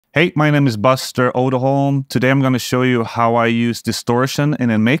Hey, my name is Buster Odeholm. Today I'm going to show you how I use distortion in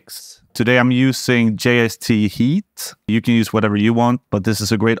a mix. Today I'm using JST Heat. You can use whatever you want, but this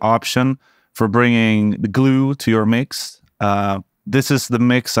is a great option for bringing the glue to your mix. This is the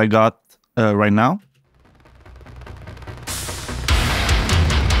mix I got right now.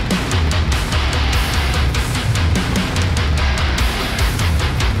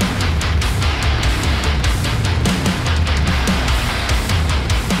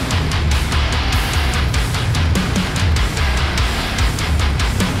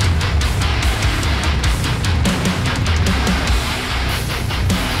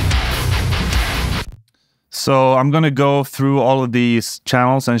 So I'm going to go through all of these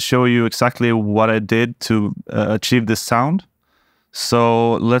channels and show you exactly what I did to achieve this sound.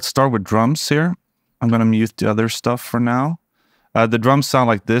 So let's start with drums here. I'm going to mute the other stuff for now. The drums sound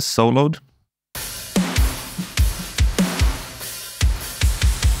like this, soloed.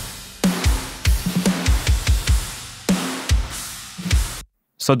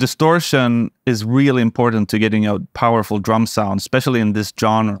 So distortion is really important to getting a powerful drum sound, especially in this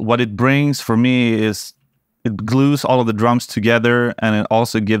genre. What it brings for me is it glues all of the drums together, and it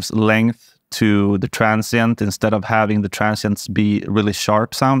also gives length to the transient instead of having the transients be really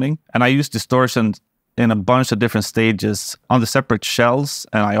sharp sounding. And I use distortion in a bunch of different stages on the separate shells,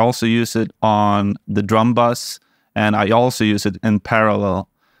 and I also use it on the drum bus, and I also use it in parallel.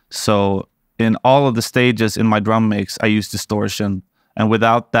 So in all of the stages in my drum mix, I use distortion. And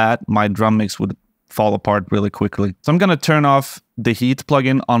without that, my drum mix would fall apart really quickly. So I'm going to turn off the Heat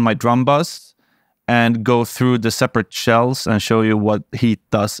plugin on my drum bus and go through the separate shells and show you what Heat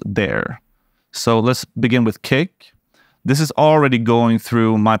does there. So let's begin with kick. This is already going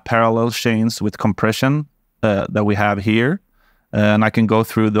through my parallel chains with compression that we have here. And I can go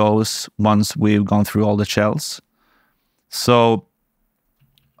through those once we've gone through all the shells. So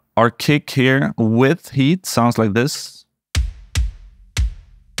our kick here with Heat sounds like this.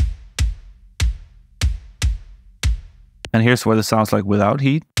 And here's what it sounds like without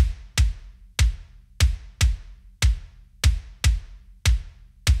Heat.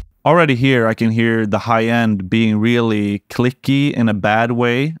 Already here, I can hear the high end being really clicky in a bad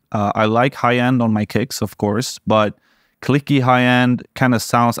way. I like high end on my kicks, of course, but clicky high end kind of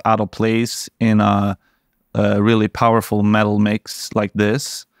sounds out of place in a really powerful metal mix like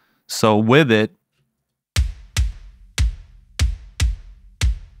this. So with it,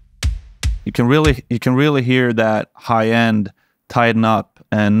 you can really hear that high end tighten up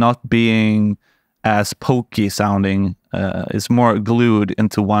and not being as pokey sounding. It's more glued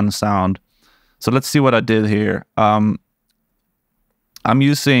into one sound. So let's see what I did here. I'm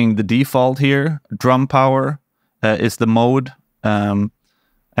using the default here. Drum power is the mode. And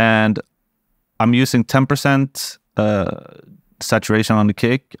I'm using 10% saturation on the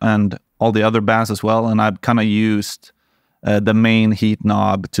kick and all the other bands as well. And I've kind of used the main Heat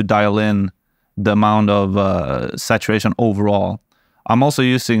knob to dial in the amount of saturation overall. I'm also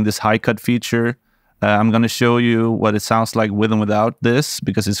using this high cut feature. I'm going to show you what it sounds like with and without this,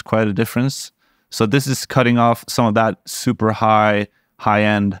 because it's quite a difference. So this is cutting off some of that super high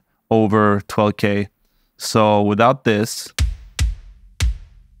end over 12K. So without this,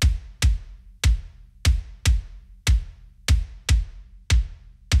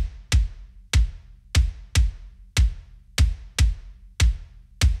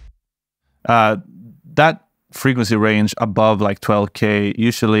 that frequency range above like 12K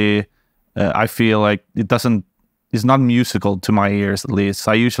usually I feel like it's not musical to my ears, at least.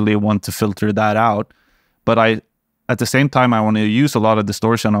 I usually want to filter that out, but at the same time, I want to use a lot of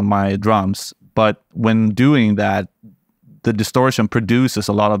distortion on my drums. But when doing that, the distortion produces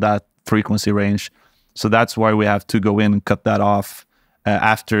a lot of that frequency range. So that's why we have to go in and cut that off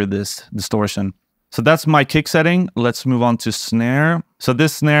after this distortion. So that's my kick setting. Let's move on to snare. So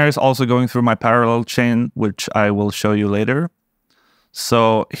this snare is also going through my parallel chain, which I will show you later.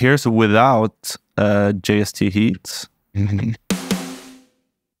 So here's without JST Heat.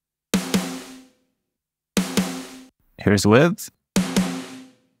 Here's with.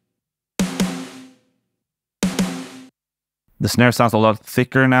 The snare sounds a lot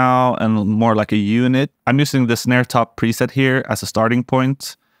thicker now and more like a unit. I'm using the snare top preset here as a starting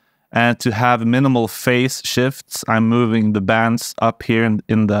point. And to have minimal phase shifts, I'm moving the bands up here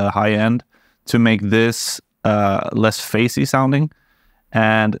in the high end to make this less phasey sounding.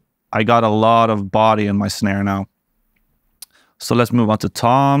 And I got a lot of body in my snare now. So let's move on to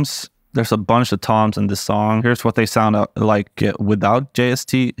toms. There's a bunch of toms in this song. Here's what they sound like without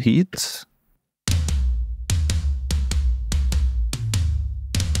JST Heat.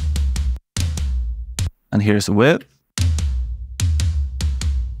 And here's with.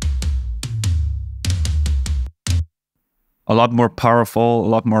 A lot more powerful, a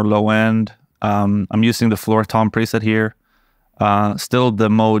lot more low end. I'm using the floor tom preset here. Still the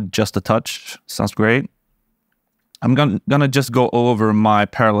mode just a touch. Sounds great. I'm gonna just go over my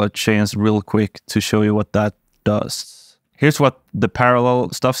parallel chains real quick to show you what that does. Here's what the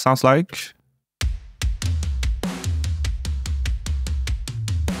parallel stuff sounds like.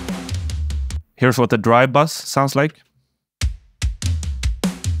 Here's what the dry bus sounds like.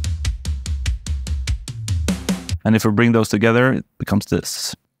 And if we bring those together, it becomes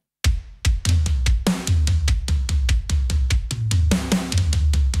this.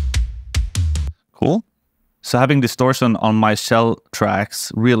 Cool. So having distortion on my shell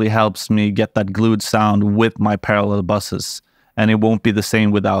tracks really helps me get that glued sound with my parallel buses. And it won't be the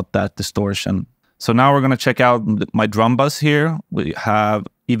same without that distortion. So now we're going to check out my drum bus here. We have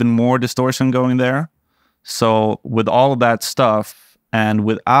even more distortion going there. So with all of that stuff and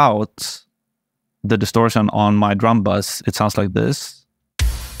without the distortion on my drum bus, it sounds like this.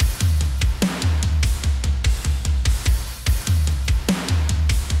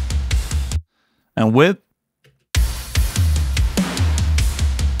 And with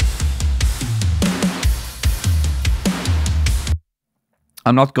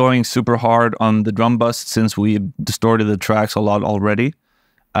I'm not going super hard on the drum bus since we distorted the tracks a lot already.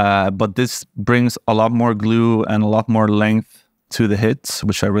 But this brings a lot more glue and a lot more length to the hits,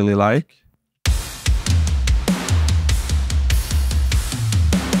 which I really like.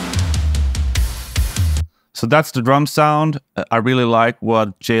 So that's the drum sound. I really like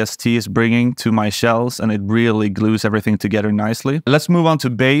what JST is bringing to my shells, and it really glues everything together nicely. Let's move on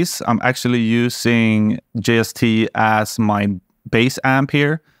to bass. I'm actually using JST as my bass amp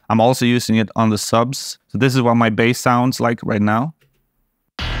here. I'm also using it on the subs. So this is what my bass sounds like right now.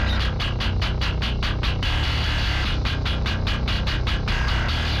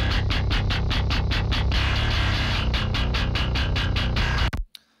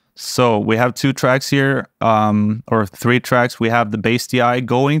 So we have 2 tracks here, or 3 tracks. We have the bass DI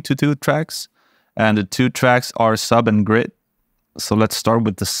going to 2 tracks, and the 2 tracks are sub and grit. So let's start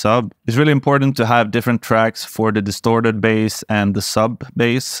with the sub. It's really important to have different tracks for the distorted bass and the sub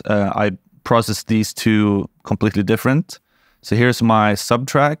bass. I process these 2 completely different. So here's my sub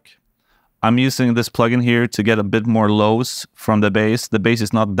track. I'm using this plugin here to get a bit more lows from the bass. The bass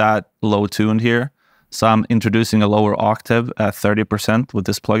is not that low tuned here. So I'm introducing a lower octave at 30% with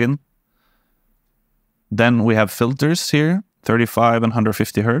this plugin. Then we have filters here, 35 and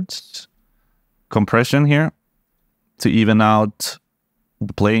 150 hertz. Compression here to even out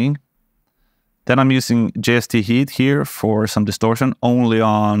the playing. Then I'm using JST Heat here for some distortion only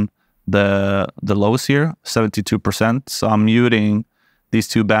on the lows here, 72%. So I'm muting these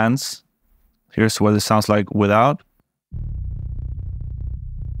 2 bands. Here's what it sounds like without.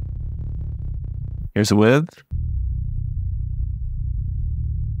 Here's with.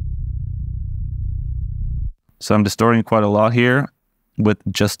 So I'm distorting quite a lot here with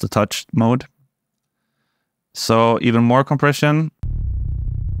just the touch mode. So even more compression.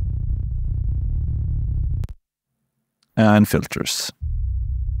 And filters.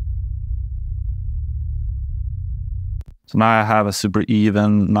 So now I have a super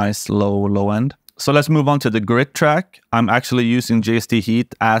even, nice low end. So let's move on to the grit track. I'm actually using JST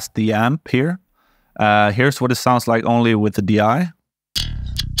Heat as the amp here. Here's what it sounds like only with the DI.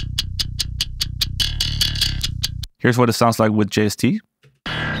 Here's what it sounds like with JST.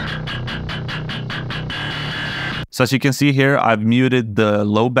 So as you can see here, I've muted the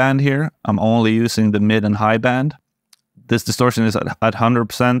low band here. I'm only using the mid and high band. This distortion is at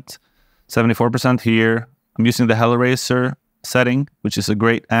 100%, 74% here. I'm using the Hellraiser setting, which is a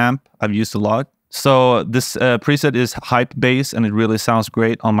great amp I've used a lot. So this preset is hype bass, and it really sounds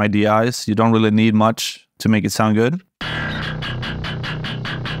great on my DIs. You don't really need much to make it sound good.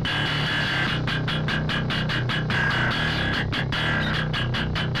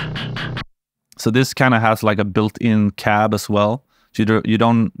 So this kind of has like a built-in cab as well. So you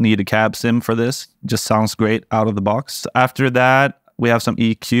don't need a cab sim for this. It just sounds great out of the box. After that, we have some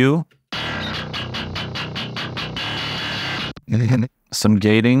EQ. Some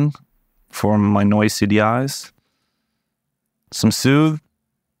gating for my noisy DIs. Some soothe.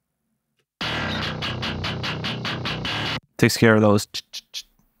 Takes care of those.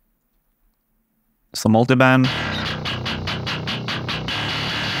 Some multiband.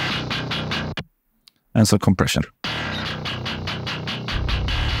 And some compression.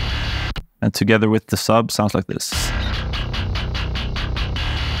 And together with the sub, sounds like this.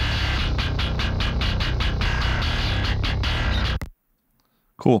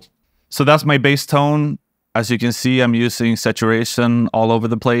 Cool. So that's my bass tone. As you can see, I'm using saturation all over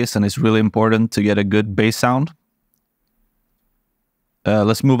the place, and it's really important to get a good bass sound.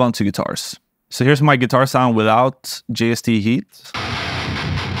 Let's move on to guitars. So here's my guitar sound without JST Heat.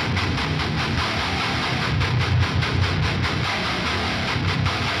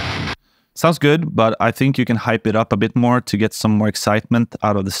 Sounds good, but I think you can hype it up a bit more to get some more excitement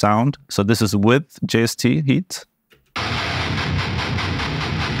out of the sound. So this is with JST Heat.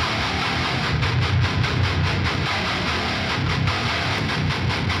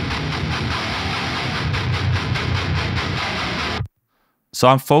 So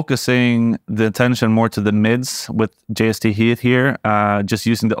I'm focusing the attention more to the mids with JST Heat here, just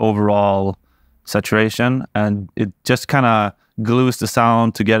using the overall saturation, and it just kind of glues the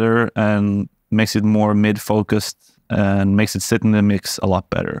sound together and makes it more mid-focused and makes it sit in the mix a lot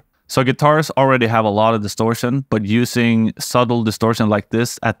better. So guitars already have a lot of distortion, but using subtle distortion like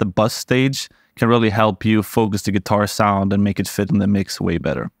this at the bus stage can really help you focus the guitar sound and make it fit in the mix way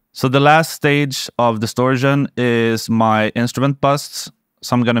better. So the last stage of distortion is my instrument bus.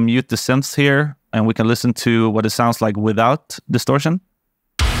 So I'm going to mute the synths here, and we can listen to what it sounds like without distortion.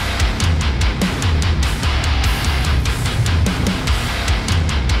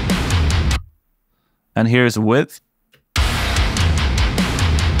 And here's with.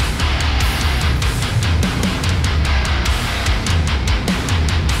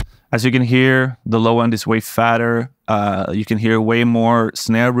 As you can hear, the low end is way fatter. You can hear way more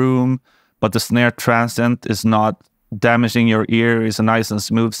snare room, but the snare transient is not damaging your ear. It's nice and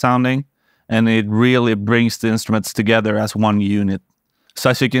smooth sounding, and it really brings the instruments together as one unit. So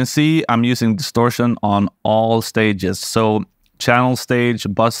as you can see, I'm using distortion on all stages. So channel stage,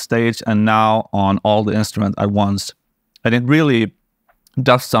 bus stage, and now on all the instruments at once. And it really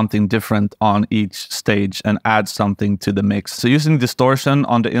does something different on each stage and adds something to the mix. So using distortion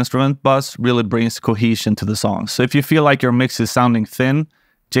on the instrument bus really brings cohesion to the song. So if you feel like your mix is sounding thin,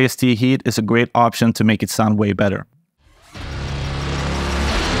 JST Heat is a great option to make it sound way better.